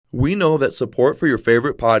We know that support for your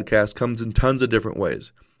favorite podcast comes in tons of different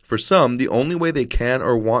ways. For some, the only way they can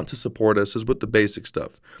or want to support us is with the basic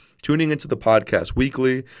stuff. Tuning into the podcast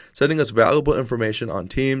weekly, sending us valuable information on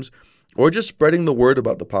teams, or just spreading the word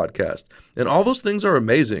about the podcast. And all those things are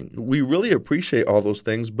amazing. We really appreciate all those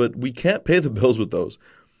things, but we can't pay the bills with those.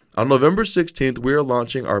 On November 16th, we are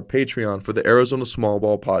launching our Patreon for the Arizona Small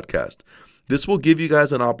Ball Podcast. This will give you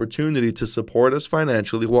guys an opportunity to support us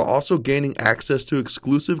financially while also gaining access to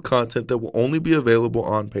exclusive content that will only be available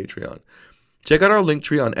on Patreon. Check out our link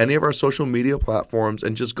tree on any of our social media platforms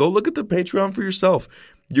and just go look at the Patreon for yourself.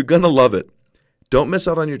 You're going to love it. Don't miss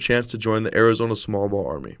out on your chance to join the Arizona Small Ball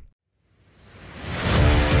Army.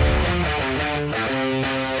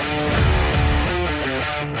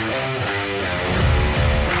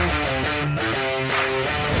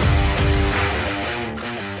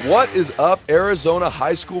 What is up, Arizona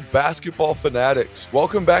high school basketball fanatics?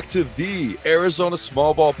 Welcome back to the Arizona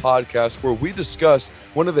Small Ball Podcast, where we discuss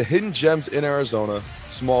one of the hidden gems in Arizona,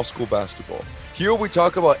 small school basketball. Here we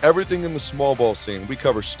talk about everything in the small ball scene. We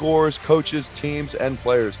cover scores, coaches, teams, and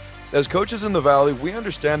players. As coaches in the Valley, we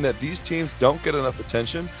understand that these teams don't get enough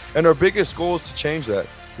attention, and our biggest goal is to change that.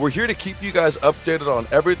 We're here to keep you guys updated on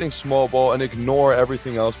everything small ball and ignore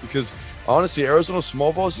everything else because honestly, Arizona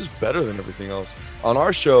small ball is just better than everything else. On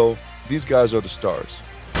our show, these guys are the stars.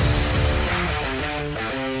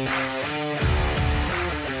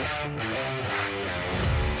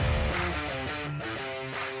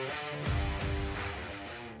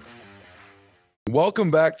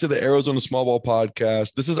 Welcome back to the Arizona Small Ball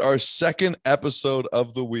Podcast. This is our second episode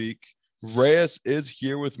of the week. Reyes is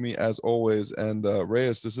here with me as always. And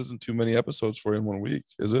Reyes, this isn't too many episodes for you in 1 week,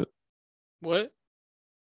 is it? What?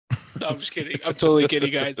 No, I'm just kidding. I'm totally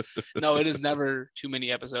kidding, guys. No, it is never too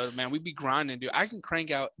many episodes, man. We'd be grinding, dude. I can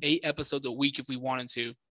crank out 8 episodes a week if we wanted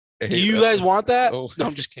to. Do you guys want that? Oh. No,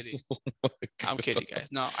 I'm just kidding. I'm kidding, guys.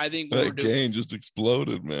 No, I think that game just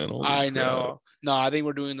exploded, man. Holy I crap. know. No, I think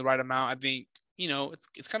we're doing the right amount. I think,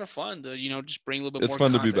 it's kind of fun to, just bring a little bit more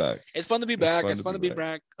content. It's fun to be back. It's fun to be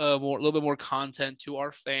back. A little bit more content to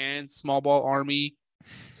our fans, Small Ball Army.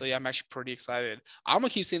 So yeah, I'm actually pretty excited. I'm gonna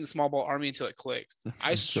keep saying the Small Ball Army until it clicks.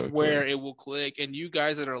 I swear it will click. And you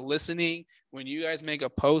guys that are listening, when you guys make a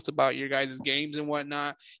post about your guys' games and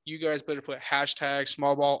whatnot, you guys better put hashtag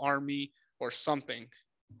Small Ball Army or something.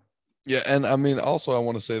 Yeah, and I mean, also I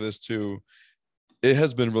want to say this too. It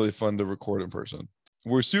has been really fun to record in person.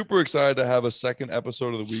 We're super excited to have a second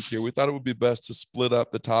episode of the week here. We thought it would be best to split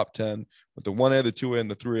up the top 10 with the 1A, the 2A, and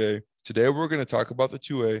the 3A. Today we're going to talk about the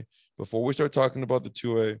 2A. Before we start talking about the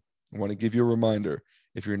 2A, I want to give you a reminder.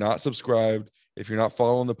 If you're not subscribed, if you're not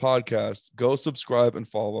following the podcast, go subscribe and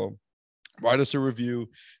follow. Write us a review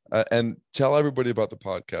and tell everybody about the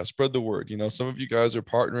podcast. Spread the word. Some of you guys are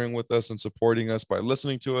partnering with us and supporting us by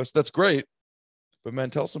listening to us. That's great. But, man,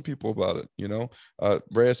 tell some people about it,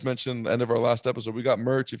 Reyes mentioned the end of our last episode. We got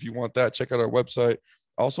merch. If you want that, check out our website.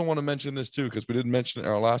 I also want to mention this, too, because we didn't mention it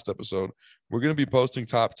in our last episode. We're going to be posting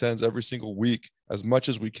top 10s every single week as much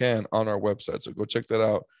as we can on our website. So go check that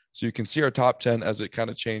out so you can see our top 10 as it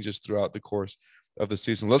kind of changes throughout the course of the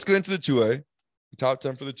season. Let's get into the 2A, top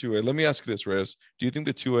 10 for the 2A. Let me ask you this, Reyes. Do you think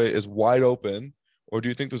the 2A is wide open, or do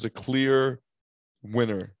you think there's a clear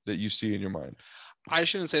winner that you see in your mind? I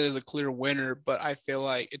shouldn't say there's a clear winner, but I feel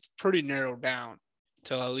like it's pretty narrowed down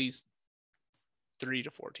to at least 3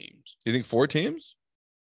 to 4 teams. You think 4 teams?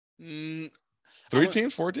 3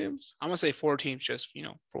 teams, 4 teams? I'm going to say 4 teams just,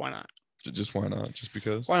 for why not? Just why not? Just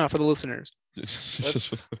because? Why not for the listeners?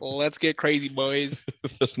 Let's get crazy, boys.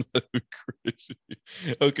 That's not crazy.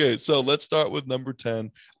 Okay, so let's start with number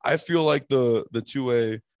 10. I feel like the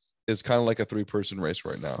 2A is kind of like a 3-person race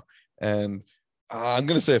right now. And I'm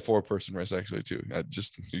going to say a 4-person race, actually, too.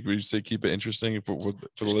 We say keep it interesting for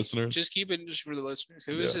the listeners. Just keep it interesting for the listeners.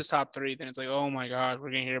 If it was just top 3, then it's like, oh, my God,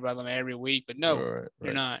 we're going to hear about them every week. But no, right.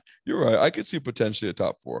 You're not. You're right. I could see potentially a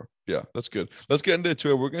top 4. Yeah, that's good. Let's get into it,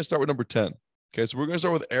 too. We're going to start with number 10. Okay, so we're going to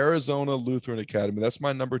start with Arizona Lutheran Academy. That's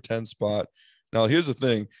my number 10 spot. Now, here's the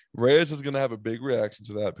thing. Reyes is going to have a big reaction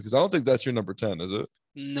to that because I don't think that's your number 10, is it?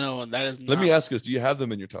 No, that is not. Let me ask this. Do you have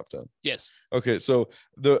them in your top 10? Yes. Okay, so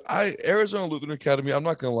Arizona Lutheran Academy, I'm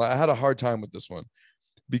not going to lie. I had a hard time with this one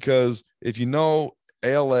because if you know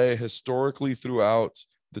ALA historically throughout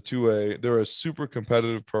the 2A, they're a super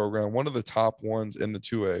competitive program, one of the top ones in the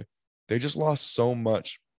 2A. They just lost so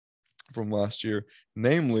much from last year.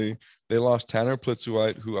 Namely, they lost Tanner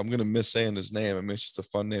Plitzuite, who I'm going to miss saying his name. I mean, it's just a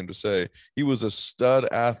fun name to say. He was a stud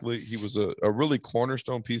athlete. He was a really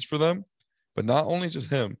cornerstone piece for them. But not only just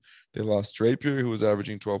him, they lost Drapier, who was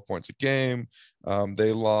averaging 12 points a game.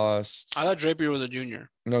 They lost. I thought Drapier was a junior.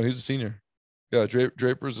 No, he's a senior. Yeah,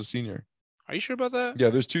 Draper's a senior. Are you sure about that? Yeah,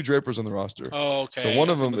 there's 2 Drapers on the roster. Oh, okay. So one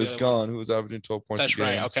of them is gone, who was averaging 12 points That's a game.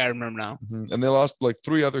 right. Okay, I remember now. And they lost like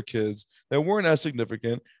 3 other kids that weren't as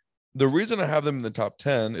significant. The reason I have them in the top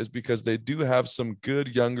 10 is because they do have some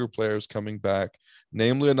good younger players coming back,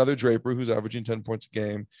 namely another Draper who's averaging 10 points a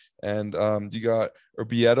game. And you got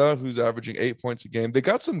Urbieta, who's averaging 8 points a game. They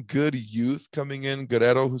got some good youth coming in,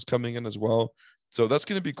 Guerrero, who's coming in as well. So that's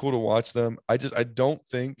going to be cool to watch them. I don't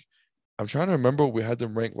think, I'm trying to remember what we had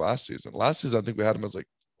them ranked last season. Last season, I think we had them as like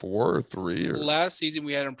 4 or 3. Last season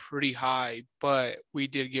we had them pretty high, but we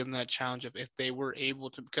did give them that challenge of if they were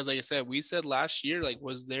able to, because like I said, we said last year, like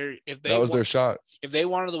that was their shot. If they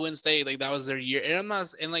wanted to win state, like that was their year. And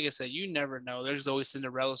like I said, you never know. There's always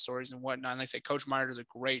Cinderella stories and whatnot. And like I said, Coach Meyer does a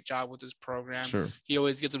great job with this program. Sure. He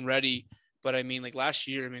always gets them ready. But I mean, like last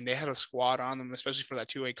year, I mean, they had a squad on them, especially for that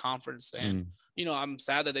 2A conference. And I'm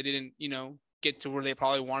sad that they didn't, get to where they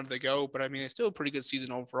probably wanted to go. But I mean, it's still a pretty good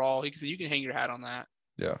season overall. You can hang your hat on that.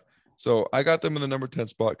 Yeah. So I got them in the number 10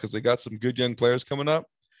 spot because they got some good young players coming up,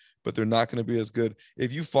 but they're not going to be as good.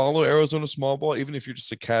 If you follow Arizona small ball, even if you're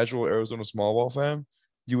just a casual Arizona small ball fan,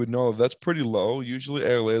 you would know that's pretty low. Usually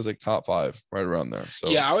ALA is like top 5, right around there. So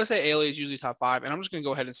yeah, I would say ALA is usually top 5. And I'm just going to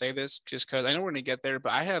go ahead and say this just because I know we're going to get there,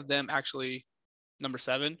 but I have them actually number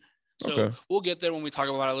 7. So We'll get there when we talk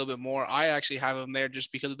about it a little bit more. I actually have them there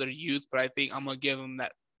just because of their youth, but I think I'm going to give them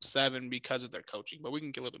that 7 because of their coaching, but we can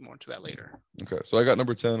get a little bit more into that later. Okay, so I got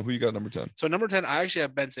number 10. Who you got number 10? So number 10, I actually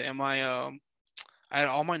have Benson. And I had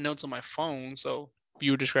all my notes on my phone, so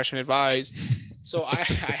viewer discretion advised. So I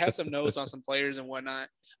had some notes on some players and whatnot.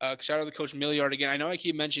 Shout out to Coach Milliard again. I know I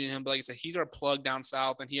keep mentioning him, but like I said, he's our plug down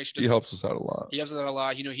south, and he actually helps us out a lot. He helps us out a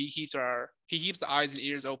lot. He keeps the eyes and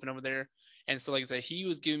ears open over there. And so, like I said, he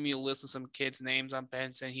was giving me a list of some kids' names on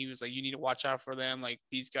Benson. He was like, you need to watch out for them. Like,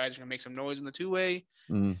 these guys are going to make some noise in the 2A.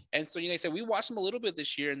 And so, they said, we watched them a little bit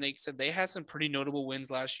this year, and they said they had some pretty notable wins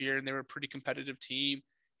last year, and they were a pretty competitive team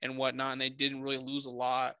and whatnot, and they didn't really lose a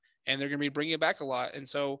lot, and they're going to be bringing it back a lot. And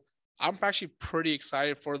so I'm actually pretty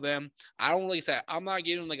excited for them. I don't really say, I'm not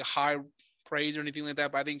giving them like a high praise or anything like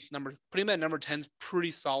that, but I think putting them at number 10 is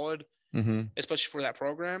pretty solid. Especially for that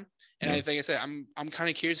program. And like I said, I'm kind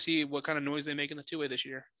of curious to see what kind of noise they make in the 2A this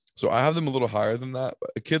year. So I have them a little higher than that.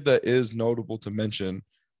 A kid that is notable to mention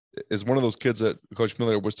is one of those kids that Coach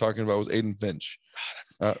Miller was talking about was Aiden Finch.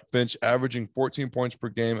 Finch averaging 14 points per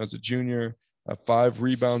game as a junior, 5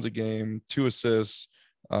 rebounds a game, 2 assists,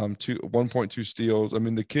 1.2 steals. I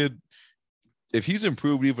mean, the kid, if he's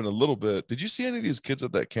improved even a little bit, did you see any of these kids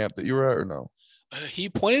at that camp that you were at or no? He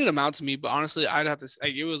pointed them out to me, but honestly, I'd have to say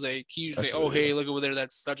it was he used to say, "Oh, hey, look over there,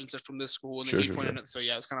 that's such and such from this school," and then he pointed it. So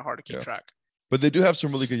yeah, it's kind of hard to keep track. But they do have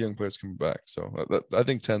some really good young players coming back, so I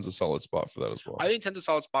think 10's a solid spot for that as well. I think 10's a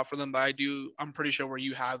solid spot for them, but I'm pretty sure where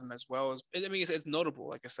you have them as well. I mean, it's notable.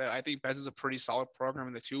 Like I said, I think Benson's a pretty solid program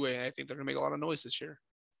in the 2A, and I think they're gonna make a lot of noise this year.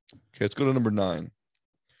 Okay, let's go to number 9.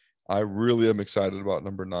 I really am excited about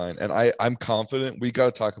number 9, and I'm confident we got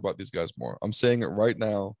to talk about these guys more. I'm saying it right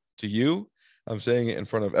now to you. I'm saying it in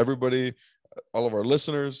front of everybody, all of our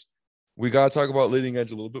listeners. We got to talk about Leading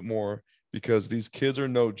Edge a little bit more because these kids are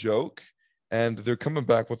no joke, and they're coming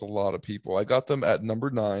back with a lot of people. I got them at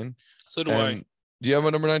number 9. So do I. Do you have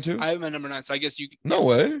my number 9 too? I have my number 9, so I guess you. No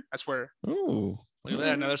way. I swear. Oh, look at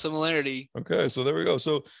that, another similarity. Okay, so there we go.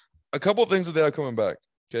 So a couple of things that they have coming back.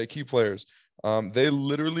 Okay, key players. They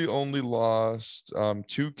literally only lost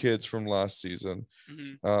 2 kids from last season.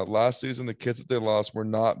 Last season, the kids that they lost were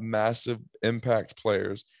not massive impact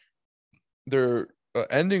players. Their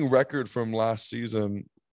ending record from last season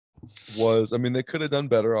was, I mean, they could have done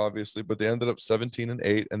better, obviously, but they ended up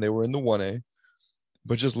 17-8, and they were in the 1A.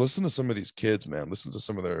 But just listen to some of these kids, man. Listen to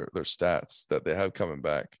some of their stats that they have coming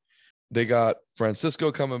back. They got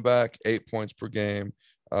Francisco coming back, 8 points per game.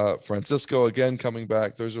 Francisco again coming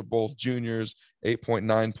back. Those are both juniors,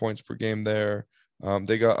 8.9 points per game there.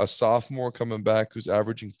 They got a sophomore coming back who's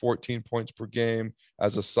averaging 14 points per game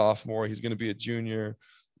as a sophomore. He's going to be a junior.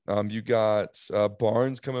 You got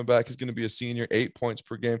Barnes coming back. He's going to be a senior, 8 points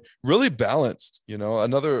per game. Really balanced,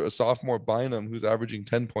 another sophomore Bynum who's averaging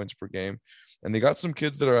 10 points per game. And they got some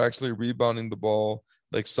kids that are actually rebounding the ball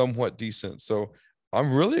like somewhat decent. So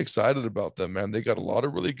I'm really excited about them, man. They got a lot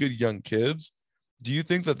of really good young kids. Do you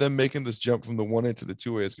think that them making this jump from the 1A to the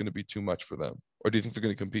 2A is going to be too much for them? Or do you think they're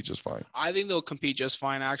going to compete just fine? I think they'll compete just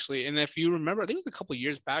fine, actually. And if you remember, I think it was a couple of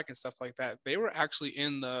years back and stuff like that, they were actually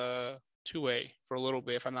in the 2A for a little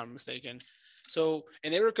bit, if I'm not mistaken. So,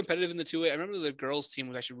 and they were competitive in the 2A. I remember the girls team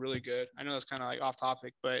was actually really good. I know that's kind of like off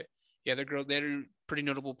topic, but yeah, they had a pretty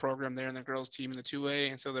notable program there in the girls team in the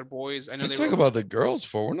 2A. And so their boys, I know We're talking about the girls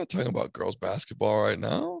for. We're not talking about girls basketball right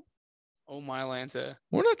now. Oh, my Atlanta.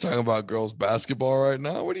 We're not talking about girls basketball right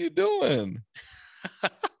now. What are you doing?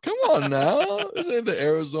 Come on now. This ain't the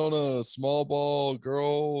Arizona small ball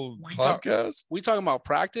girl podcast. We talking about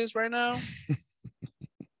practice right now?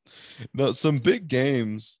 No, some big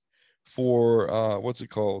games for what's it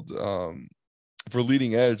called? For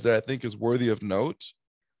leading edge that I think is worthy of note.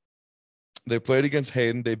 They played against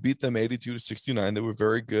Hayden. They beat them 82-69. They were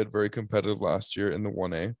very good, very competitive last year in the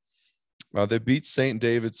 1A. They beat St.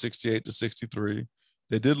 David 68-63.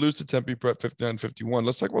 They did lose to Tempe Prep 59-51.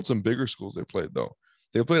 Let's talk about some bigger schools they played, though.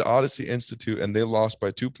 They played Odyssey Institute, and they lost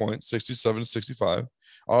by 2 points, 67-65.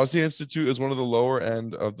 Odyssey Institute is one of the lower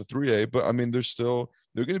end of the 3A, but, I mean, they're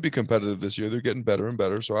going to be competitive this year. They're getting better and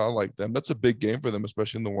better, so I like them. That's a big game for them,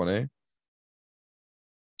 especially in the 1A.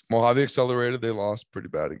 Mojave Accelerated, they lost pretty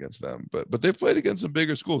bad against them, but they've played against some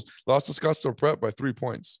bigger schools. Lost to Scottsdale Prep by 3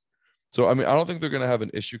 points. So, I mean, I don't think they're going to have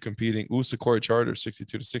an issue competing. Sequoia Charter,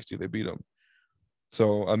 62-60, they beat them.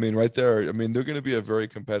 So, I mean, right there, I mean, they're going to be a very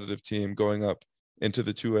competitive team going up into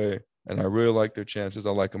the 2A, and I really like their chances.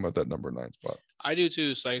 I like them at that number 9 spot. I do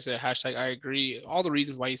too. So, like I said, hashtag I agree. All the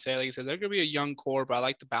reasons why you say, like I said, they're going to be a young core, but I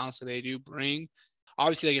like the balance that they do bring.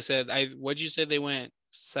 Obviously, like I said, what'd you say they went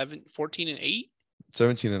 14-8?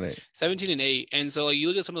 17-8. 17-8. And so, like, you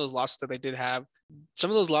look at some of those losses that they did have. Some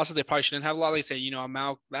of those losses they probably shouldn't have a lot. Like I said,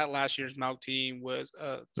 that last year's Malk team was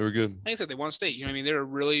they were good. Like I said, they won state. You know what I mean? They were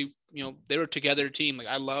really, they were a together team. Like,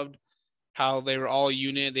 I loved how they were all a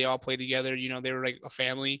unit. They all played together. They were like a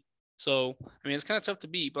family. So, I mean, it's kind of tough to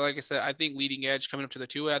beat. But like I said, I think leading edge coming up to the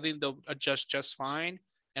 2A, I think they'll adjust just fine.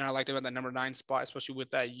 And I like them at that number 9 spot, especially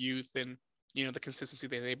with that youth and, the consistency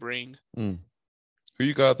that they bring. Who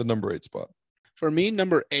you got at the number 8 spot? For me,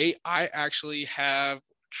 number 8, I actually have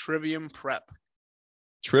Trivium Prep.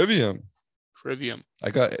 Trivium. I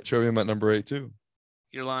got Trivium at number 8 too.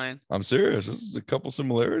 You're lying. I'm serious. This is a couple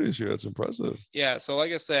similarities here. That's impressive. Yeah. So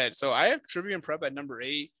like I said, I have Trivium Prep at number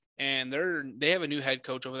 8, and they have a new head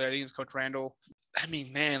coach over there. I think it's Coach Randall. I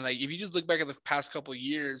mean, man, like if you just look back at the past couple of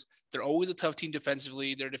years, they're always a tough team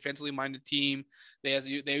defensively. They're a defensively minded team. They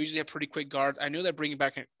usually have pretty quick guards. I know they're bringing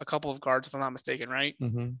back a couple of guards, if I'm not mistaken, right?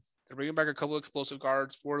 Mm-hmm. They're bringing back a couple of explosive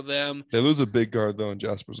guards for them. They lose a big guard, though, in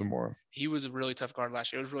Jasper Zamora. He was a really tough guard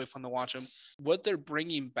last year. It was really fun to watch him. What they're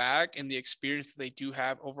bringing back and the experience that they do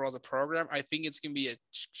have overall as a program, I think it's going to be a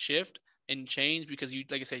shift and change because,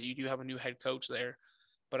 like I said, you do have a new head coach there.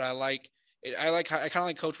 But I kind of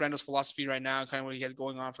like Coach Randall's philosophy right now, kind of what he has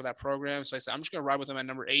going on for that program. So I said, I'm just going to ride with him at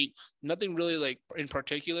number 8. Nothing really like in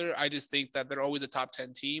particular. I just think that they're always a top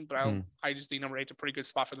 10 team, but I just think number 8 is a pretty good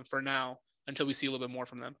spot for them for now until we see a little bit more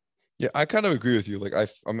from them. Yeah, I kind of agree with you. Like, I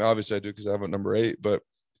mean, obviously I do because I have it number 8, but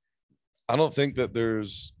I don't think that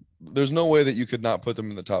there's no way that you could not put them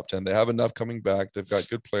in the top 10. They have enough coming back. They've got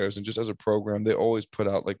good players, and just as a program, they always put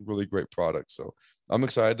out like really great products. So I'm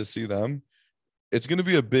excited to see them. It's going to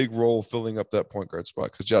be a big role filling up that point guard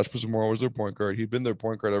spot because Jasper Zamora was their point guard. He'd been their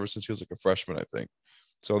point guard ever since he was like a freshman, I think.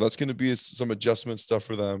 So that's going to be some adjustment stuff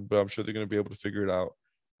for them, but I'm sure they're going to be able to figure it out.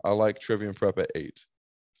 I like Trivium Prep at 8.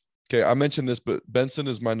 Okay, I mentioned this, but Benson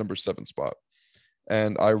is my number 7 spot.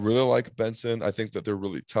 And I really like Benson. I think that they're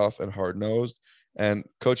really tough and hard-nosed. And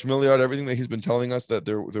Coach Milliard, everything that he's been telling us, that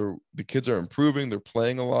the kids are improving, they're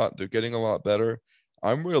playing a lot, they're getting a lot better.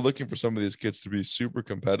 I'm really looking for some of these kids to be super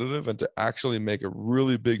competitive and to actually make a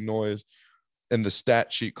really big noise in the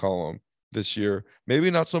stat sheet column this year. Maybe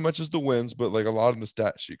not so much as the wins, but like a lot in the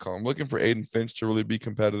stat sheet column. I'm looking for Aiden Finch to really be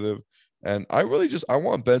competitive. And I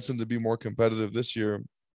want Benson to be more competitive this year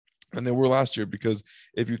than they were last year, because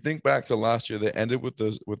if you think back to last year, they ended with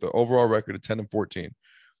the overall record of 10-14.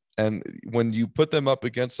 And when you put them up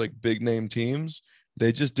against like big name teams,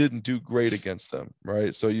 they just didn't do great against them,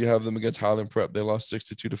 right? So you have them against Highland Prep. They lost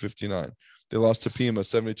 62-59. They lost to Pima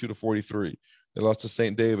 72-43. They lost to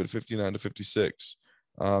St. David 59-56.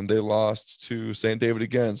 They lost to St. David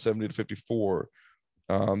again 70-54.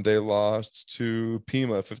 They lost to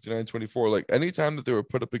Pima 59-24. Like anytime that they were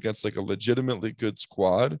put up against like a legitimately good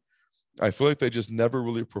squad, I feel like they just never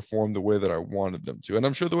really performed the way that I wanted them to. And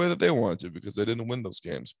I'm sure the way that they wanted to, because they didn't win those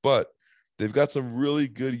games. But they've got some really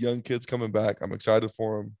good young kids coming back. I'm excited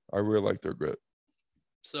for them. I really like their grit.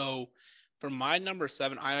 So for my number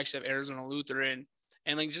 7, I actually have Arizona Lutheran.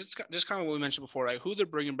 And like just kind of what we mentioned before, like who they're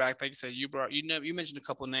bringing back. Like I said, you mentioned a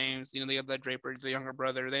couple of names. They have that Draper, the younger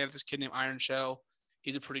brother. They have this kid named Iron Shell.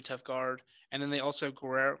 He's a pretty tough guard. And then they also have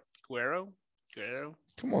Guerrero.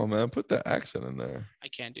 Come on, man. Put that accent in there. I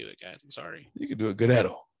can't do it, guys. I'm sorry. You can do it.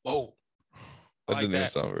 Guerrero. Whoa. That didn't even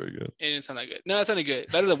sound very good. It didn't sound that good. No, that sounded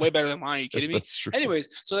good. Way better than mine. Are you kidding me? That's true. Anyways,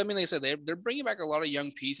 so I mean, like I said, they're bringing back a lot of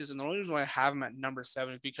young pieces, and the only reason why I have them at number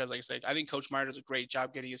 7 is because, like I said, I think Coach Meyer does a great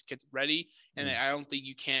job getting his kids ready, and I don't think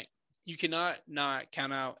you cannot not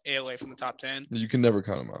count out ALA from the top 10. You can never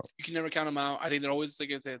count them out. You can never count them out. I think they're always like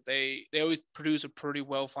they always produce a pretty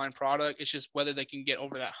well-fine product. It's just whether they can get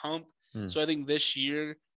over that hump. So I think this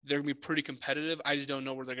year they're gonna be pretty competitive. I just don't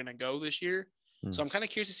know where they're gonna go this year. So I'm kind of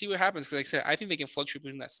curious to see what happens. Because like I said, I think they can fluctuate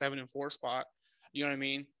between that 7 and 4 spot. You know what I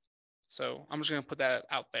mean? So I'm just gonna put that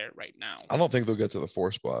out there right now. I don't think they'll get to the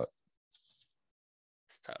 4 spot.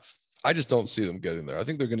 It's tough. I just don't see them getting there. I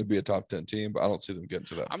think they're going to be a top 10 team, but I don't see them getting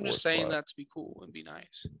to that. I'm just saying that to be cool and be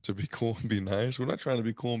nice. To be cool and be nice. We're not trying to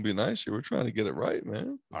be cool and be nice here. We're trying to get it right,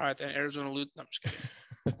 man. All right, then Arizona lose. No, I'm just kidding.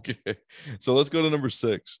 Okay. So let's go to number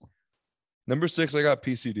 6. Number 6, I got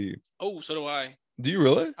PCD. Oh, so do I. Do you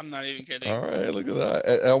really? I'm not even kidding. All right, look at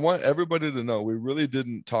that. I want everybody to know we really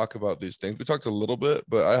didn't talk about these things. We talked a little bit,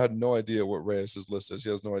 but I had no idea what Reyes' list is. He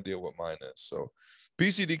has no idea what mine is. So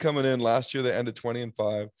PCD coming in last year, they ended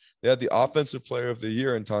 20-5. They had the offensive player of the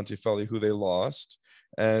year in Tantifeli, who they lost.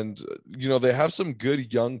 And, they have some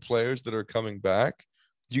good young players that are coming back.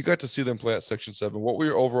 You got to see them play at Section 7. What were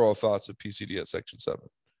your overall thoughts of PCD at Section 7?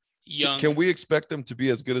 Young. Can we expect them to be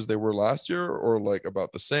as good as they were last year, or like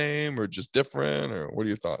about the same, or just different, or what are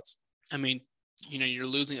your thoughts? I mean, you're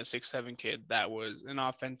losing a 6'7" kid that was an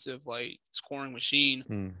offensive scoring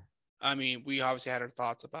machine. I mean, we obviously had our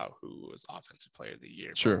thoughts about who was offensive player of the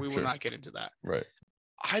year. But we will not get into that. Right.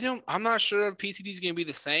 I'm not sure if PCD is going to be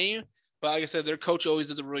the same, but like I said, their coach always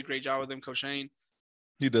does a really great job with them, Coach Shane.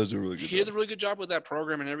 He does do a really good job. He does a really good job with that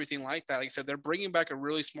program and everything like that. Like I said, they're bringing back a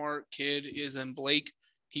really smart kid. Is in Blake.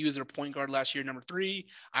 He was their point guard last year, number 3.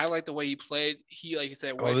 I like the way he played. He, like I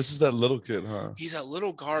said, this is that little kid, huh? He's that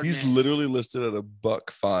little guard. He's literally listed at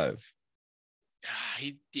 $105.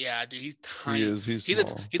 Dude, he's tiny. He is. He's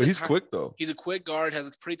small. He's quick though. He's a quick guard, has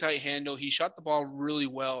a pretty tight handle. He shot the ball really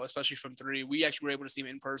well, especially from 3. We actually were able to see him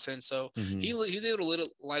in person, so he was able to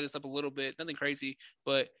light us up a little bit. Nothing crazy,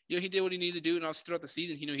 but he did what he needed to do, and also throughout the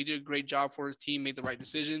season, he did a great job for his team, made the right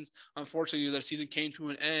decisions. Unfortunately, their season came to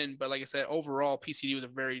an end, but like I said, overall, PCD was a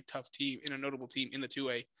very tough team and a notable team in the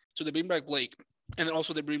 2A. So they bring back Blake, and then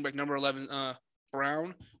also they bring back number 11,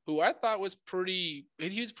 Brown, who I thought was pretty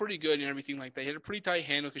good and everything like that. He had a pretty tight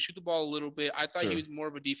handle, could shoot the ball a little bit. I thought he was more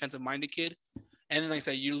of a defensive minded kid. And then, like I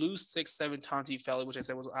said, you lose 6'7" Tantifeli, which I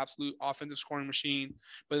said was an absolute offensive scoring machine.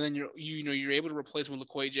 But then you're able to replace him with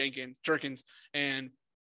LaQuay Jerkins, and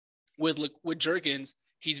with Jerkins,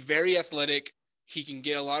 he's very athletic. He can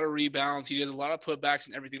get a lot of rebounds. He does a lot of putbacks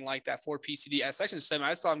and everything like that for PCD. At Section 7,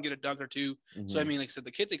 I saw him get a dunk or two. So, I mean, like I said,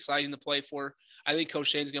 the kid's exciting to play for. I think Coach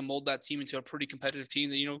Shane's going to mold that team into a pretty competitive team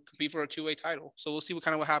that, compete for a 2A title. So we'll see what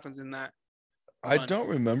happens in that. I don't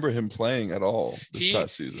remember him playing at all this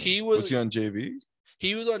past season. Was he on JV?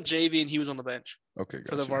 He was on JV and he was on the bench. Okay, gotcha.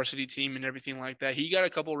 For the varsity team and everything like that. He got a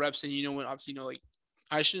couple reps in, when obviously,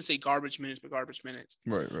 I shouldn't say garbage minutes, but garbage minutes.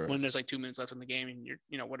 Right. When there's 2 minutes left in the game and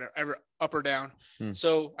you're, whatever, up or down.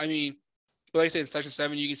 So, I mean, but like I said, in Section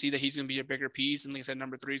 7, you can see that he's going to be a bigger piece. And like I said,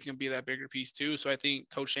 number 3 is going to be that bigger piece too. So I think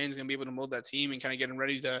Coach Shane's going to be able to mold that team and kind of get him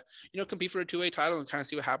ready to, compete for a 2A title and kind of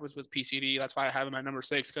see what happens with PCD. That's why I have him at number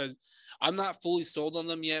 6, because I'm not fully sold on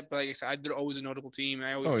them yet. But like I said, they're always a notable team.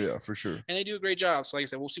 And for sure. And they do a great job. So like I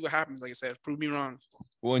said, we'll see what happens. Like I said, prove me wrong.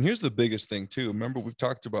 Well, and here's the biggest thing too. Remember, we've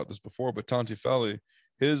talked about this before, but Tantifeli,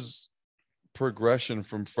 his progression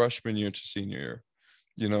from freshman year to senior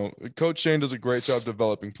year, Coach Shane does a great job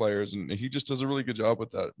developing players, and he just does a really good job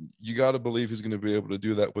with that. You got to believe he's going to be able to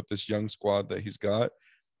do that with this young squad that he's got.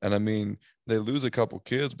 And I mean, they lose a couple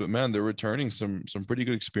kids, but man, they're returning some pretty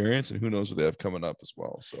good experience, and who knows what they have coming up as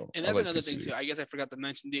well. So, and that's another thing too. I guess I forgot to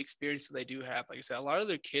mention the experience that they do have. Like I said, a lot of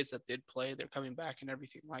their kids that did play, they're coming back and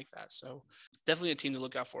everything like that. So definitely a team to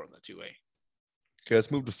look out for in the 2A. Okay,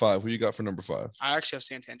 let's move to 5. Who you got for number 5? I actually have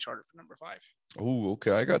Santan Charter for number 5. Oh,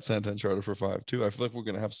 okay. I got Santan Charter for 5 too. I feel like we're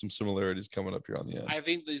going to have some similarities coming up here on the end. I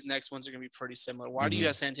think these next ones are going to be pretty similar. Why do you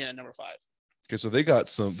have Santan at number 5? Okay,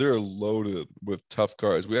 so they're loaded with tough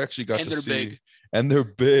guards. We actually got to see. Big. And they're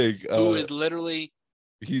big. Who is literally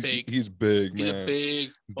big. He's big, man. He's a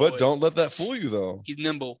big boy. But don't let that fool you, though. He's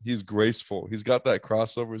nimble. He's graceful. He's got that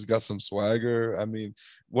crossover. He's got some swagger. I mean,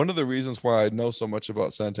 one of the reasons why I know so much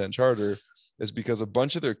about Santan Charter is because a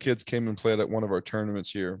bunch of their kids came and played at one of our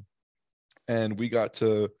tournaments here, and we got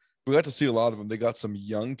to see a lot of them. They got some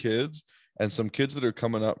young kids and some kids that are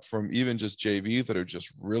coming up from even just JV that are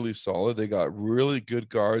just really solid. They got really good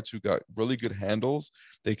guards who got really good handles.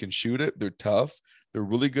 They can shoot it. They're tough. They're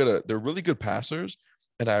really good passers,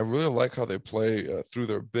 and I really like how they play through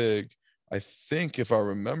their big. I think if I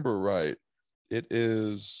remember right, it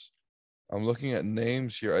is. I'm looking at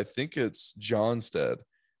names here. I think it's Johnstead.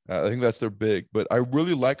 I think that's their big, but I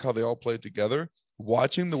really like how they all played together.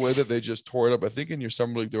 Watching the way that they just tore it up. I think in your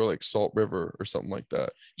summer league they were like Salt River or something like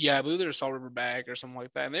that. Yeah, I believe they're a Salt River Bag or something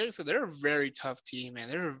like that. And they're a very tough team, man.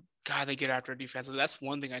 They get after defensively. That's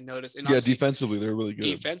one thing I noticed. And yeah, defensively they're really good.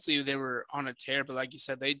 Defensively, they were on a tear, but like you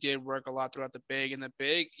said, they did work a lot throughout the big. And the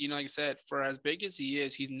big, like you said, for as big as he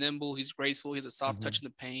is, he's nimble, he's graceful, he's a soft touch in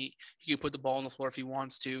the paint. He can put the ball on the floor if he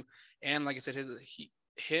wants to. And like I said,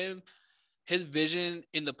 his vision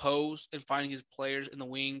in the post and finding his players in the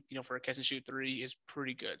wing, for a catch and shoot three is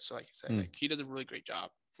pretty good. So like I said, he does a really great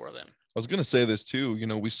job for them. I was gonna say this too.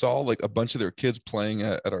 We saw like a bunch of their kids playing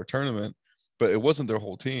at our tournament, but it wasn't their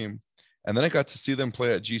whole team. And then I got to see them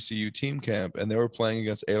play at GCU team camp, and they were playing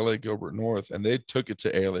against ALA Gilbert North, and they took it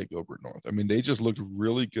to ALA Gilbert North. I mean, they just looked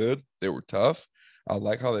really good. They were tough. I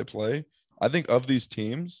like how they play. I think of these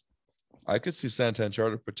teams, I could see Santan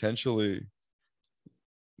Charter potentially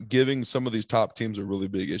giving some of these top teams a really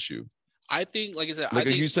big issue. I think, like I said, like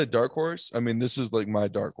you said, dark horse. I mean, this is like my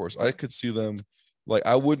dark horse. I could see them. Like,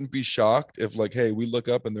 I wouldn't be shocked if, like, hey, we look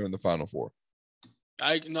up and they're in the Final Four.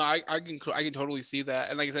 I can totally see that.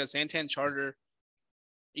 And like I said, Santan Charter,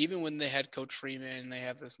 even when they had Coach Freeman, they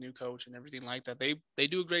have this new coach and everything like that. They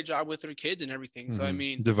do a great job with their kids and everything. So I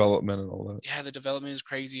mean, development and all that. Yeah, the development is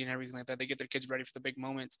crazy and everything like that. They get their kids ready for the big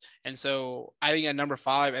moments. And so I think at number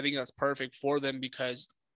 5, I think that's perfect for them because,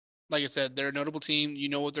 like I said, they're a notable team. You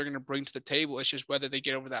know what they're going to bring to the table. It's just whether they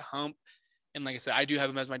get over that hump. And like I said, I do have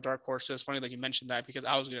them as my dark horse. So it's funny that you mentioned that because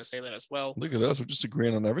I was going to say that as well. Look at us. We're just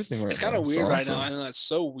agreeing on everything right now. It's kind of weird right now. I know that's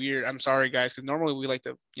so weird. I'm sorry, guys, because normally we like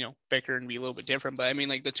to, bicker and be a little bit different. But I mean,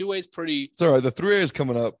 like the 2A is pretty. It's all right. The 3A is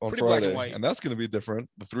coming up on Friday. Black and white. And that's going to be different.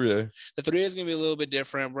 The 3A. The 3A is going to be a little bit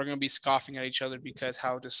different. We're going to be scoffing at each other because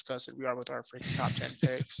how disgusted we are with our freaking top 10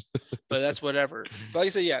 picks. But that's whatever. But like I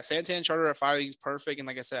said, yeah, Santan Charter at 5 is perfect. And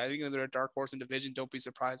like I said, I think they're a dark horse in division. Don't be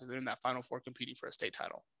surprised if they're in that Final Four competing for a state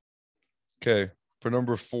title. Okay. For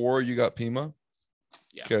number 4, you got Pima.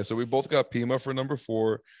 Yeah. Okay, so we both got Pima for number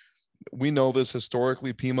 4. We know this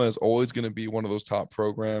historically. Pima is always going to be one of those top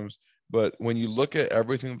programs. But when you look at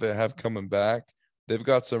everything they have coming back, they've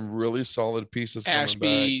got some really solid pieces coming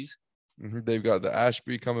Ashby's. back. They've got the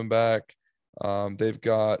Ashby coming back. They've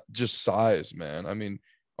got just size, man. I mean,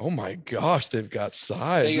 oh my gosh, they've got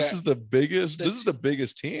size. This is the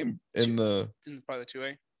biggest team in probably the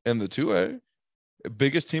 2A. In the 2A.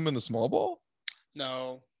 Biggest team in the small ball?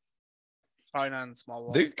 No, probably not in small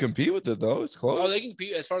ball. They can compete with it though. It's close. Oh, they can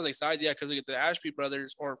compete as far as like size, yeah. Because they get the Ashby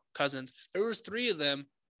brothers or cousins. There was 3 of them,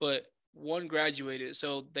 but one graduated.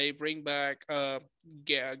 So they bring back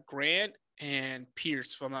Grant and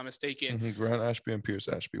Pierce, if I'm not mistaken. Grant Ashby and Pierce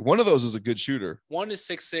Ashby. One of those is a good shooter. One is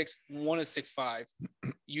 6'6", one is 6'5".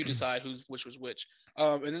 You decide which was which.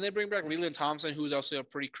 And then they bring back Leland Thompson, who's also a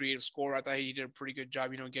pretty creative scorer. I thought he did a pretty good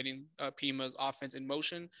job, getting Pima's offense in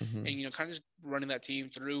motion and, kind of just running that team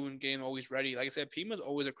through and getting always ready. Like I said, Pima's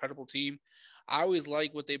always a credible team. I always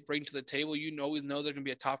like what they bring to the table. You always know they're going to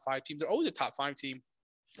be a top 5 team. They're always a top 5 team.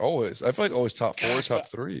 Always. I feel like always top 4, top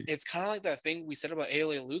 3. It's kind of like that thing we said about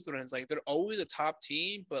ALA Lutherans. Like, they're always a top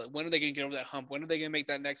team, but when are they going to get over that hump? When are they going to make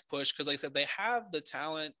that next push? Because like I said, they have the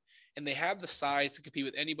talent and they have the size to compete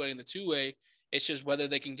with anybody in the 2A. It's just whether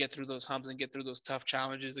they can get through those humps and get through those tough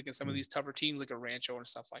challenges against some of these tougher teams like a Rancho and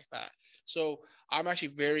stuff like that. So I'm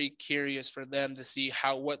actually very curious for them to see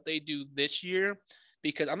what they do this year,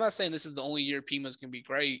 because I'm not saying this is the only year Pima's going to be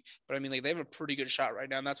great, but I mean, like, they have a pretty good shot right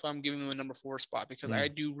now. And that's why I'm giving them a number 4 spot, because I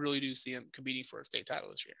really do see them competing for a state title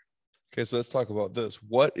this year. Okay. So let's talk about this.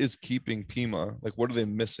 What is keeping Pima? Like, what are they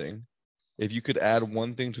missing? If you could add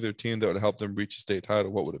one thing to their team that would help them reach a state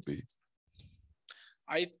title, what would it be?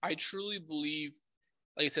 I truly believe,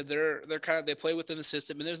 like I said, they play within the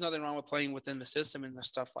system, and there's nothing wrong with playing within the system and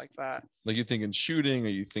stuff like that. Like, you thinking shooting? Are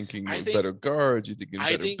you thinking better guards? You thinking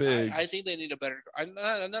better bigs? I think they need a better,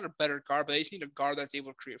 not a better guard, but they just need a guard that's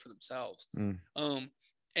able to create for themselves.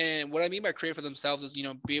 And what I mean by create for themselves is,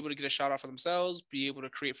 be able to get a shot off for themselves, be able to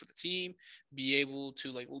create for the team, be able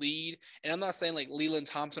to like lead. And I'm not saying like Leland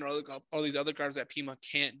Thompson or all these other guards at Pima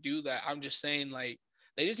can't do that. I'm just saying, like,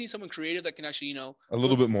 they just need someone creative that can actually, a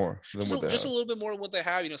little bit more than what they have. Just a little bit more than what they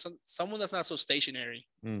have. Someone that's not so stationary.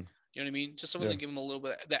 You know what I mean? Just someone that give them a little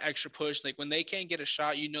bit that extra push. Like, when they can't get a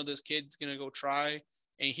shot, this kid's gonna go try,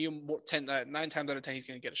 and 9 times out of 10 he's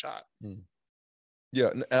gonna get a shot. Yeah,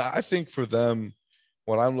 and I think for them,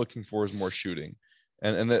 what I'm looking for is more shooting,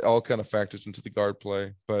 and that all kind of factors into the guard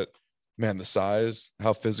play. But man, the size,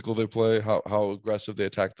 how physical they play, how aggressive they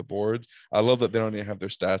attack the boards. I love that they don't even have their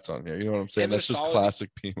stats on here. You know what I'm saying? And they're That's just solid.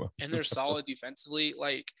 classic Pima. And they're solid defensively.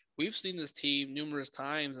 Like, we've seen this team numerous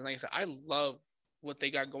times, and like I said, I love what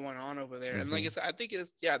they got going on over there. And like I said, I think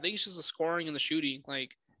it's just the scoring and the shooting.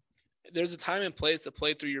 Like, there's a time and place to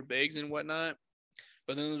play through your bigs and whatnot,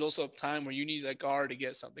 but then there's also a time where you need a guard to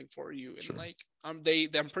get something for you. And like, I'm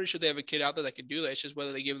pretty sure they have a kid out there that can do that. It's just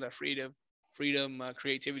whether they give them that freedom,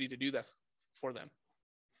 creativity to do that for them.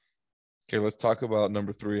 Okay, let's talk about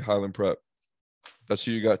number 3, Highland Prep. That's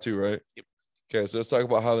who you got too, right? Yep. Okay, so let's talk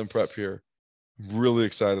about Highland Prep here. Really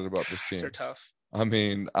excited about this team. They're tough. I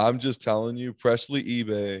mean, I'm just telling you, Presley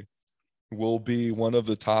Ebay will be one of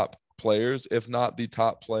the top players, if not the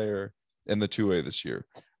top player in the 2A this year.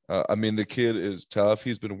 I mean, the kid is tough.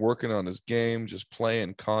 He's been working on his game, just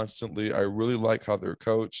playing constantly. I really like how they're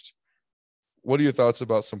coached. What are your thoughts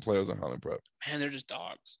about some players on Highland Prep? Man, they're just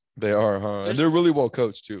dogs. They are, huh? And they're really well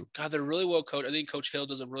coached too. God, they're really well coached. I think Coach Hill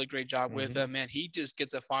does a really great job with them. Man, he just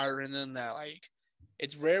gets a fire in them that, like,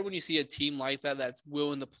 it's rare when you see a team like that that's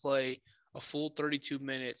willing to play a full 32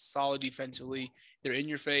 minutes, solid defensively. They're in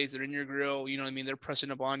your face. They're in your grill. You know what I mean? They're pressing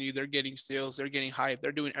up on you. They're getting steals. They're getting hype.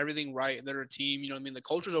 They're doing everything right. They're a team. You know what I mean? The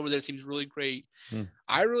culture over there seems really great.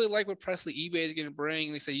 I really like what Presley Ebay is going to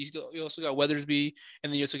bring. They say you also got Weathersby,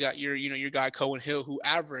 and then you also got your guy Cohen Hill, who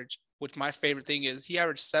averaged, which my favorite thing is, he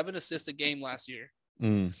averaged 7 assists a game last year.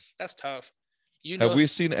 That's tough. Have we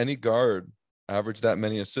seen any guard average that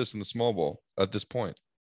many assists in the small ball at this point?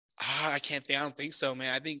 I don't think so,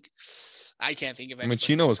 man. I can't think of any. I mean,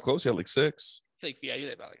 Chino was close. He had like 6. He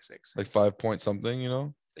had about like 6. Like 5 point something, you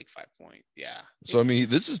know? Like 5 point. Yeah. So, I mean,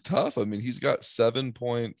 this is tough. I mean, he's got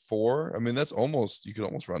 7.4. I mean, that's almost, you could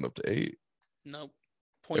almost round up to 8. No.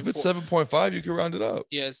 If it's 7.5, you can round it up.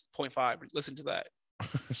 Yes, 0.5. Listen to that.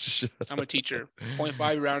 I'm a teacher.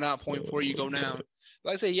 0.5, you round out. 0.4, you go down.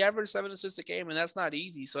 Like I said, he averaged 7 assists a game, and that's not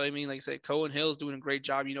easy. So, I mean, like I said, Cohen Hill's doing a great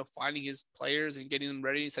job, finding his players and getting them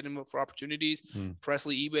ready, setting them up for opportunities.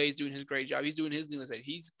 Presley Ebay is doing his great job. He's doing his thing. Like I said,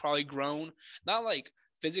 he's probably grown, not like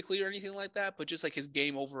physically or anything like that, but just like his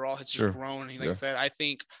game overall has just grown. And like I said, I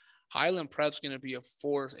think Highland Prep's going to be a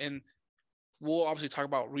force. And we'll obviously talk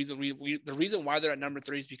about the reason why they're at number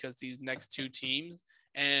 3 is because these next 2 teams,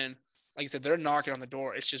 and like I said, they're knocking on the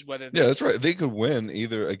door. It's just whether that's right. They could win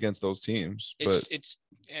either against those teams.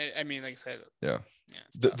 I mean, like I said,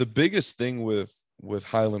 the biggest thing with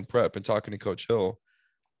Highland Prep, and talking to Coach Hill,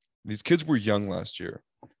 these kids were young last year,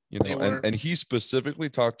 and he specifically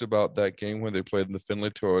talked about that game when they played in the Finley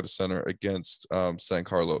Toyota Center against San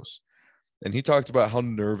Carlos. And he talked about how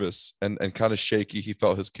nervous and kind of shaky he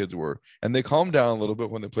felt his kids were. And they calmed down a little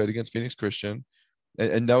bit when they played against Phoenix Christian.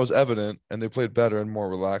 And that was evident, and they played better and more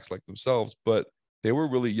relaxed like themselves, but they were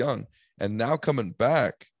really young. And now coming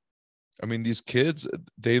back, I mean, these kids,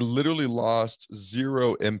 they literally lost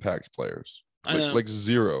 0 impact players, like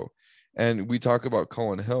 0. And we talk about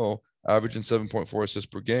Cohen Hill averaging 7.4 assists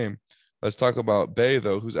per game. Let's talk about Bay,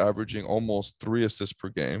 though, who's averaging almost 3 assists per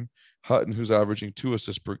game. Hutton, who's averaging 2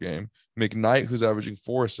 assists per game. McKnight, who's averaging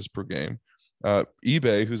 4 assists per game.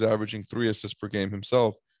 Ebay, who's averaging 3 assists per game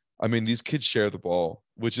himself. I mean, these kids share the ball,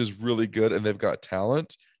 which is really good, and they've got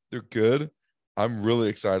talent. They're good. I'm really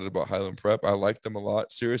excited about Highland Prep. I like them a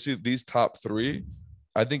lot. Seriously, these top 3,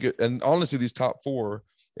 I think, and honestly, these top 4,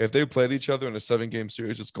 if they played each other in a 7-game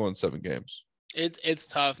series, it's going 7 games. It's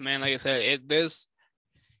tough, man. Like I said, I don't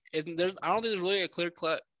think there's really a clear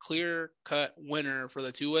cut winner for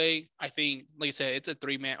the 2A. I think, like I said, it's a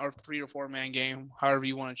 3-man or 3 or 4-man game, however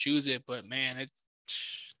you want to choose it. But man, it's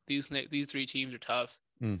these 3 teams are tough.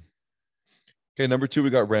 Okay, number 2, we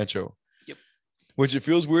got Rancho. Yep. Which it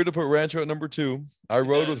feels weird to put Rancho at number 2. I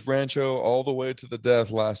rode with Rancho all the way to the death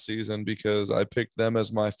last season because I picked them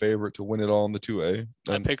as my favorite to win it all in the 2A.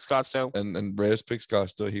 I picked Scottsdale. And Reyes picked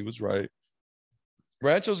Scottsdale. He was right.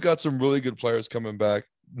 Rancho's got some really good players coming back.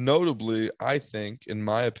 Notably, I think, in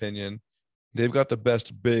my opinion, they've got the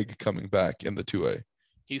best big coming back in the 2A.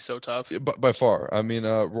 He's so tough. By far. I mean,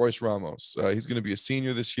 Royce Ramos. He's going to be a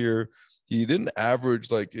senior this year. He didn't average,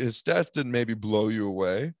 like, his stats didn't maybe blow you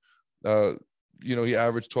away. He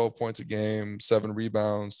averaged 12 points a game, 7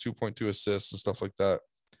 rebounds, 2.2 assists and stuff like that.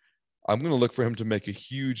 I'm going to look for him to make a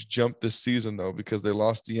huge jump this season, though, because they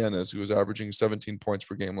lost Dienas, who was averaging 17 points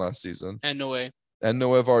per game last season. And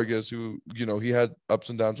Noé Vargas, who, he had ups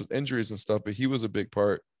and downs with injuries and stuff, but he was a big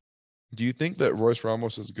part. Do you think that Royce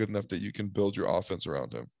Ramos is good enough that you can build your offense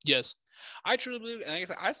around him? Yes, I truly believe. And like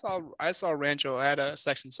I said, I saw Rancho at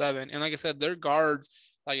Section 7, and like I said, their guards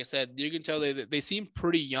like I said, you can tell they seem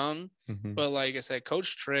pretty young, Mhm. but like I said,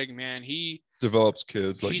 Coach Trigg, man, he Develops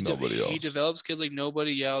kids like he nobody else. he develops kids like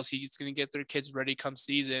nobody else. He's gonna get their kids ready come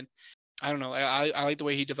season. I don't know. I like the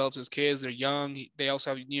way he develops his kids. They're young. They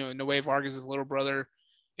also have, Noe Vargas' little brother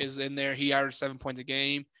is in there. He averaged 7 points a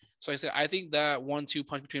game. So I think that 1-2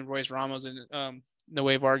 punch between Royce Ramos and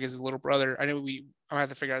Noe Vargas' little brother. I'm gonna have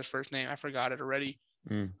to figure out his first name. I forgot it already.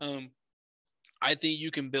 I think you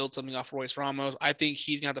can build something off Royce Ramos. I think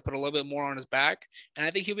he's gonna have to put a little bit more on his back, and I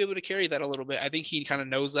think he'll be able to carry that a little bit. I think he kind of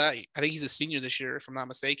knows that. I think he's a senior this year, if I'm not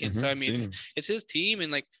mistaken. So I mean, it's his team,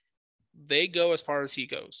 and like they go as far as he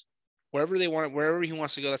goes. Wherever they want, wherever he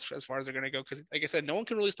wants to go, that's as far as they're gonna go. Because, like I said, no one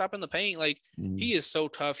can really stop in the paint. Like he is so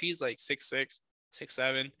tough. He's like 6'6",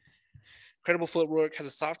 6'7". Incredible footwork, has a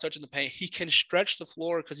soft touch in the paint. He can stretch the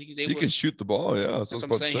floor because he's able. He can shoot the ball. Yeah, that's what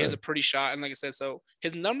I'm saying. He has a pretty shot, and like I said, so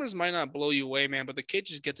his numbers might not blow you away, man, but the kid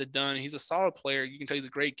just gets it done. He's a solid player. You can tell he's a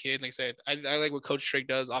great kid. Like I said, I like what Coach Trigg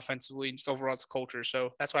does offensively and just overall as a culture.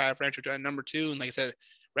 So that's why I have Rancho at number 2. And like I said,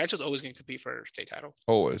 Rancho's always going to compete for a state title.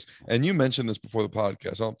 Always. And you mentioned this before the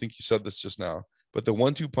podcast. I don't think you said this just now, but the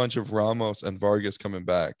 1-2 punch of Ramos and Vargas coming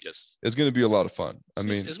back is going to be a lot of fun. I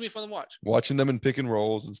mean, it's going to be fun to watch. Watching them in pick and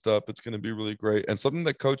rolls and stuff, it's going to be really great. And something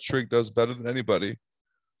that Coach Trigg does better than anybody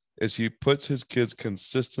is he puts his kids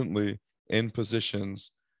consistently in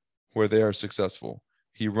positions where they are successful.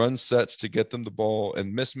 He runs sets to get them the ball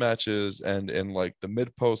in mismatches and in like the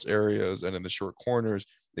mid post areas and in the short corners,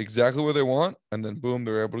 exactly where they want. And then boom,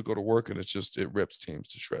 they're able to go to work, and it rips teams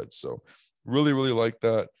to shreds. So really, really like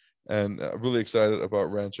that. And really excited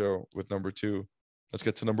about Rancho with number 2. Let's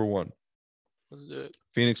get to number 1. Let's do it.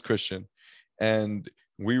 Phoenix Christian. And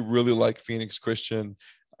we really like Phoenix Christian.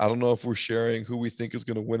 I don't know if we're sharing who we think is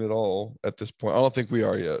going to win it all at this point. I don't think we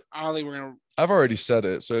are yet. I don't think we're going to. I've already said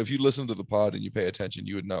it. So if you listen to the pod and you pay attention,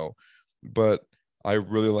 you would know. But I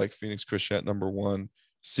really like Phoenix Christian at number 1.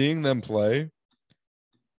 Seeing them play,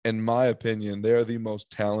 in my opinion, they're the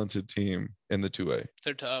most talented team in the 2A.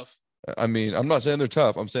 They're tough. I mean, I'm not saying they're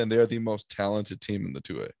tough. I'm saying they're the most talented team in the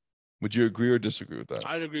 2A. Would you agree or disagree with that?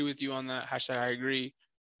 I'd agree with you on that. # I agree.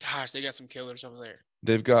 Gosh, they got some killers over there.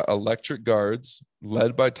 They've got electric guards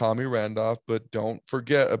led by Tommy Randolph, but don't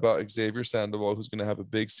forget about Xavier Sandoval, who's going to have a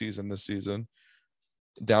big season this season.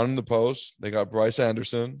 Down in the post, they got Bryce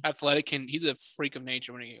Anderson. Athletic, he's a freak of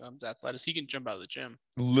nature when he comes athletics. He can jump out of the gym.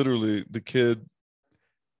 Literally, the kid.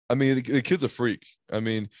 I mean, the kid's a freak. I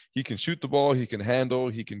mean, he can shoot the ball, he can handle,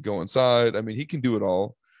 he can go inside. I mean, he can do it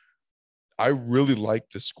all. I really like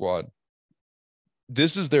this squad.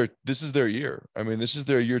 This is their year. I mean, this is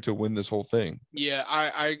their year to win this whole thing. Yeah,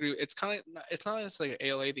 I agree. It's not just like an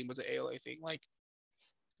ALA thing, but it's an ALA thing. Like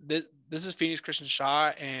this is Phoenix Christian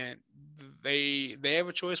shot, and they have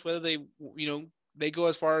a choice whether they go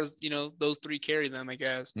as far as those 3 carry them, I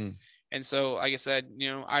guess. And so, like I said,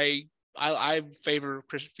 I favor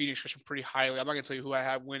Phoenix Christian pretty highly. I'm not gonna tell you who I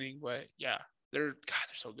have winning, but yeah, they're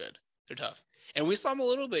so good. They're tough, and we saw them a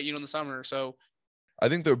little bit, in the summer. So I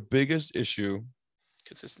think their biggest issue,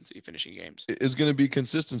 consistency, finishing games, is going to be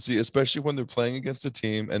consistency, especially when they're playing against a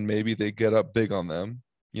team and maybe they get up big on them.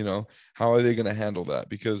 How are they going to handle that?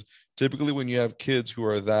 Because typically when you have kids who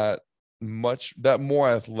are that more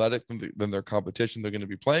athletic than their competition they're going to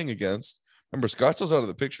be playing against. Remember, Scottsdale's out of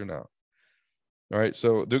the picture now. All right,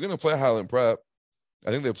 so they're going to play Highland Prep.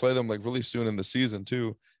 I think they play them like really soon in the season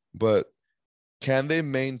too. But can they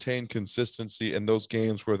maintain consistency in those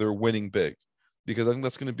games where they're winning big? Because I think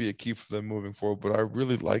that's going to be a key for them moving forward. But I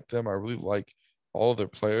really like them. I really like all of their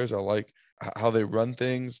players. I like how they run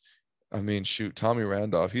things. I mean, shoot, Tommy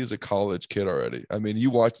Randolph, he's a college kid already. I mean, you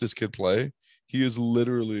watch this kid play. He is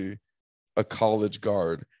literally a college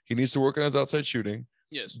guard. He needs to work on his outside shooting.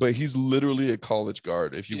 Yes, but he's literally a college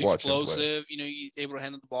guard. If you watch him play, explosive. He's able to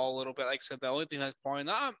handle the ball a little bit. Like I said, the only thing that's point,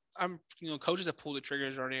 I'm coaches have pulled the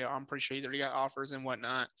triggers already. I'm pretty sure he's already got offers and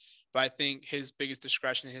whatnot. But I think his biggest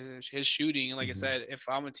discretion is his shooting. And like I said, if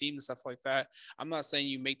I'm a team and stuff like that, I'm not saying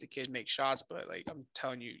you make the kid make shots, but like I'm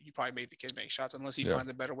telling you, you probably make the kid make shots unless he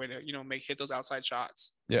finds a better way to hit those outside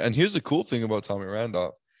shots. Yeah, and here's the cool thing about Tommy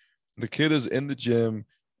Randolph: the kid is in the gym,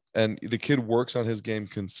 and the kid works on his game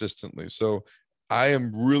consistently. So I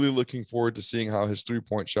am really looking forward to seeing how his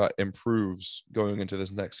 3-point shot improves going into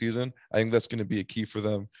this next season. I think that's going to be a key for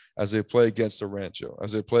them as they play against a Rancho,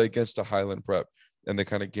 as they play against a Highland Prep, and they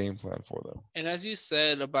kind of game plan for them. And as you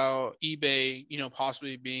said about eBay,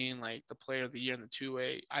 possibly being like the player of the year in the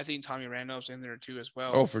 2A, I think Tommy Randolph's in there too as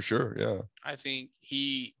well. Oh, for sure. Yeah. I think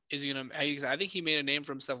he is I think he made a name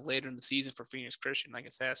for himself later in the season for Phoenix Christian, like I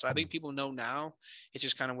said. So I think people know now. It's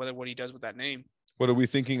just kind of what he does with that name. What are we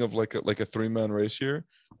thinking of, like a 3-man race here?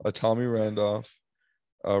 A Tommy Randolph,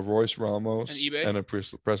 Royce Ramos, And eBay. and a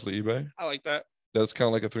Presley eBay. I like that. That's kind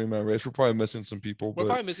of like a 3-man race. We're probably missing some people. We're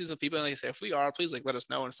probably missing some people. And like I say, if we are, please like let us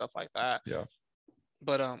know and stuff like that. Yeah.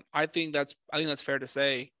 But I think that's fair to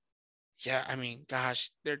say. Yeah, I mean,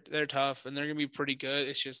 gosh, they're tough and they're gonna be pretty good.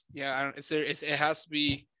 It's just, yeah, it has to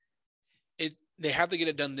be. They have to get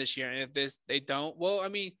it done this year, and if they don't, well, I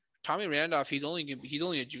mean, Tommy Randolph, he's only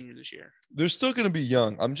a junior this year. They're still going to be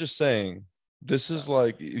young. I'm just saying, this is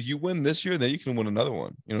like, if you win this year, then you can win another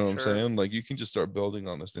one. You know what I'm saying? Like, you can just start building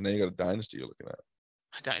on this. Then you got a dynasty you're looking at.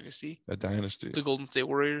 A dynasty. The Golden State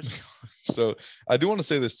Warriors. So I do want to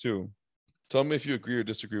say this too. Tell me if you agree or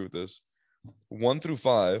disagree with this. 1 through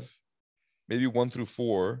 5, maybe 1 through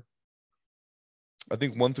 4. I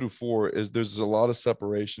think 1 through 4 there's a lot of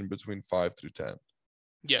separation between 5 through 10.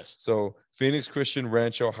 Yes. So Phoenix Christian,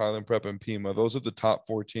 Rancho, Highland Prep, and Pima. Those are the top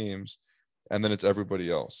 4 teams. And then it's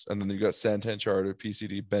everybody else. And then you got Santan Charter,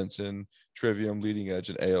 PCD, Benson, Trivium, Leading Edge,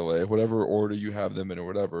 and ALA, whatever order you have them in or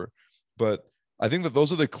whatever. But I think that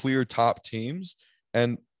those are the clear top teams.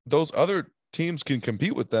 And those other teams can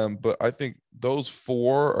compete with them. But I think those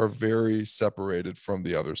 4 are very separated from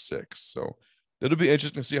the other 6. So it'll be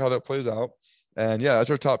interesting to see how that plays out. And yeah, that's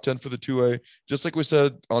our top 10 for the 2A. Just like we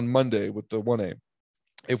said on Monday with the 1A.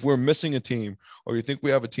 If we're missing a team or you think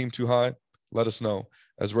we have a team too high, let us know.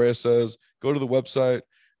 As Reyes says, go to the website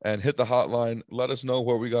and hit the hotline. Let us know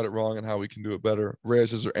where we got it wrong and how we can do it better.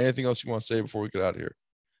 Reyes, is there anything else you want to say before we get out of here?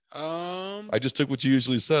 I just took what you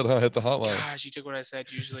usually said, huh? Hit the hotline. Gosh, you took what I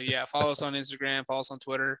said usually. Yeah, follow us on Instagram, follow us on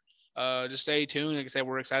Twitter. Just stay tuned. Like I said,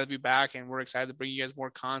 we're excited to be back and we're excited to bring you guys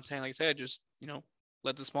more content. Like I said, just,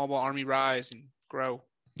 let the small ball army rise and grow.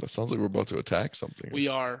 That sounds like we're about to attack something. We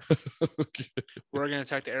are. Okay. We're going to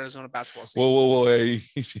attack the Arizona basketball scene. Whoa. Hey,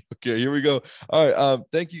 easy. Okay, here we go. All right.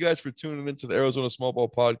 Thank you guys for tuning into the Arizona Small Ball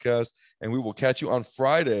Podcast. And we will catch you on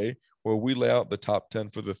Friday where we lay out the top 10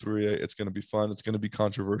 for the 3A. It's going to be fun. It's going to be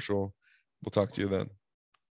controversial. We'll talk to you then.